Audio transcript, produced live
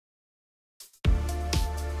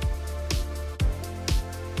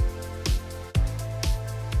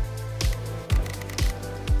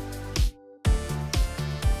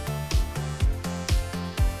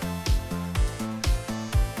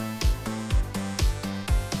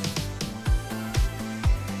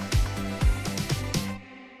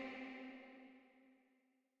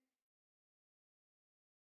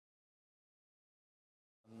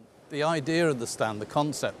The idea of the stand, the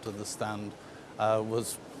concept of the stand,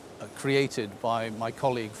 was created by my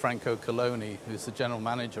colleague Franco Coloni, who's the general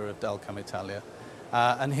manager of Delcam Italia.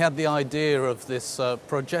 And he had the idea of this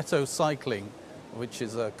Progetto Cycling, which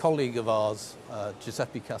is a colleague of ours,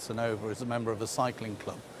 Giuseppe Casanova, is a member of a cycling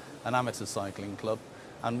club, an amateur cycling club.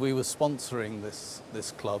 And we were sponsoring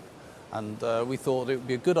this club. And we thought it would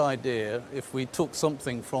be a good idea if we took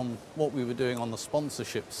something from what we were doing on the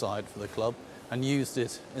sponsorship side for the club and used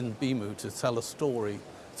it in BIMU to tell a story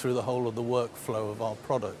through the whole of the workflow of our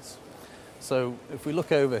products. So if we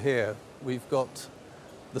look over here, we've got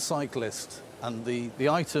the cyclist, and the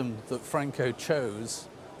item that Franco chose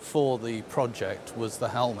for the project was the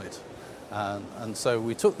helmet. And so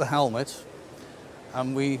we took the helmet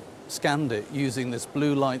and we scanned it using this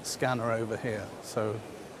blue light scanner over here. So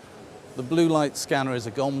the blue light scanner is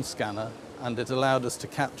a GOM scanner, and it allowed us to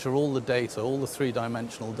capture all the data, all the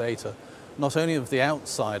three-dimensional data, not only of the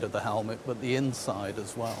outside of the helmet, but the inside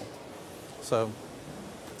as well. So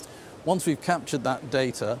once we've captured that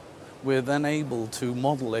data, we're then able to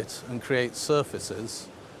model it and create surfaces.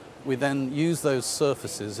 We then use those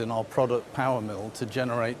surfaces in our product power mill to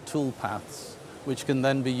generate tool paths, which can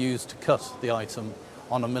then be used to cut the item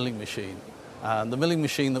on a milling machine. And the milling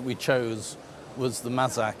machine that we chose was the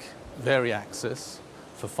Mazak Variaxis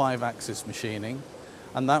for 5-axis machining.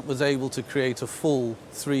 And that was able to create a full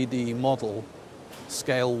 3D model,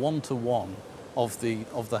 scale 1:1, of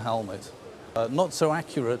the helmet. Not so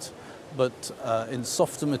accurate, but in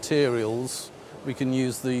softer materials we can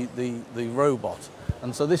use the robot.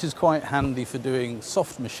 And so this is quite handy for doing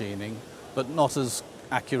soft machining, but not as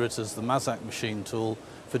accurate as the Mazak machine tool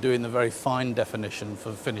for doing the very fine definition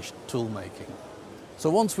for finished tool making. So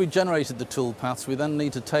once we generated the tool paths, we then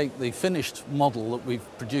need to take the finished model that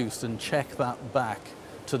we've produced and check that back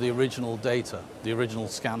to the original data, the original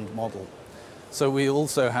scanned model. So we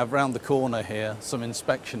also have round the corner here some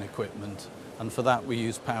inspection equipment, and for that we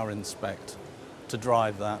use Power Inspect to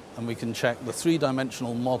drive that, and we can check the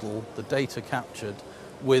three-dimensional model, the data captured,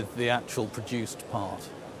 with the actual produced part,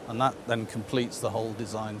 and that then completes the whole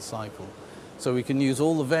design cycle. So we can use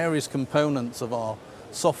all the various components of our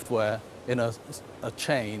software in a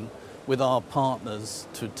chain with our partners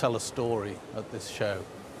to tell a story at this show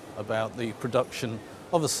about the production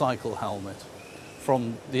of a cycle helmet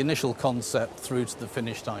from the initial concept through to the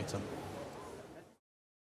finished item.